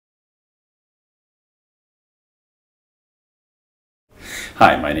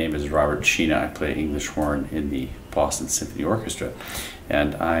Hi, my name is Robert Sheena. I play English horn in the Boston Symphony Orchestra,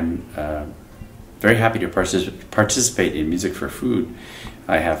 and I'm very happy to participate in Music for Food.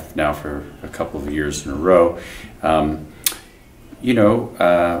 I have now for a couple of years in a row. I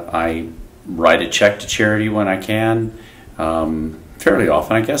write a check to charity when I can, fairly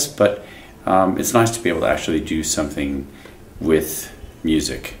often I guess, but it's nice to be able to actually do something with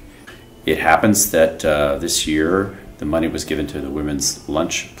music. It happens that this year the money was given to the Women's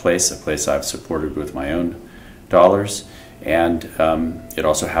Lunch Place, a place I've supported with my own dollars, and it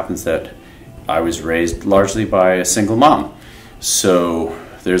also happens that I was raised largely by a single mom. So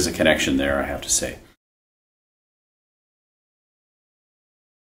there's a connection there, I have to say.